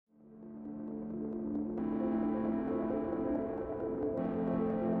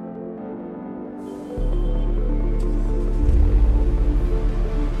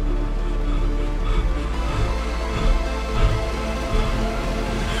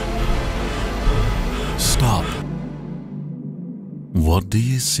stop. What do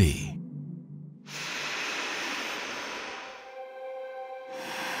you see?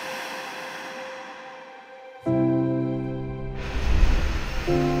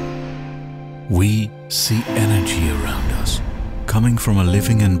 We see energy around us, coming from a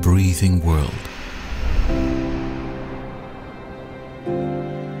living and breathing world.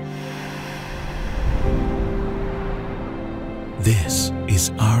 This is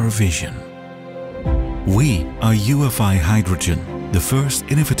our vision. We are UFI Hydrogen, the first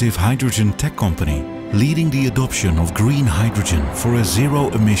innovative hydrogen tech company leading the adoption of green hydrogen for a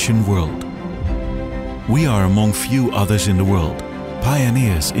zero-emission world. We are among few others in the world,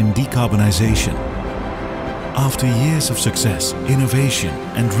 pioneers in decarbonization. After years of success, innovation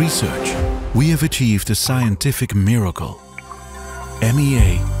and research, we have achieved a scientific miracle.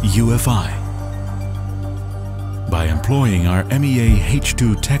 MEA UFI. By employing our MEA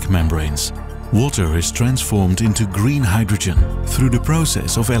H2 tech membranes, water is transformed into green hydrogen through the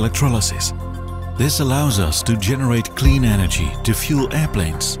process of electrolysis. This allows us to generate clean energy to fuel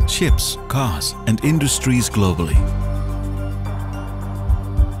airplanes, ships, cars and industries globally.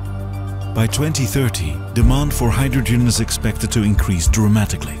 By 2030, demand for hydrogen is expected to increase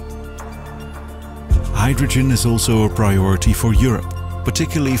dramatically. Hydrogen is also a priority for Europe,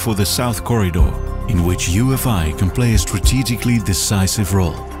 particularly for the South Corridor, in which UFI can play a strategically decisive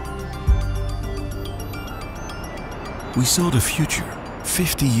role. We saw the future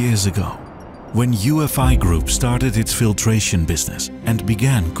 50 years ago, when UFI Group started its filtration business and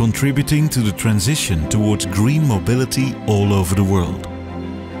began contributing to the transition towards green mobility all over the world.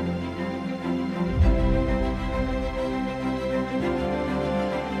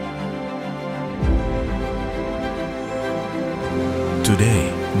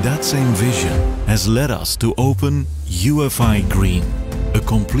 Today, that same vision has led us to open UFI Green, a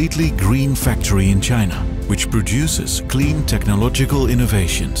completely green factory in China, which produces clean technological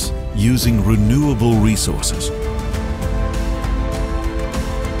innovations using renewable resources.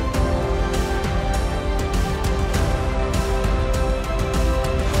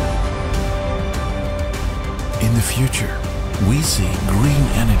 In the future, we see green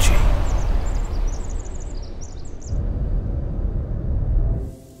energy.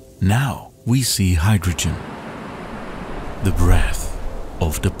 Now we see hydrogen, the breath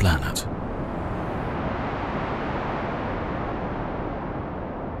of the planet.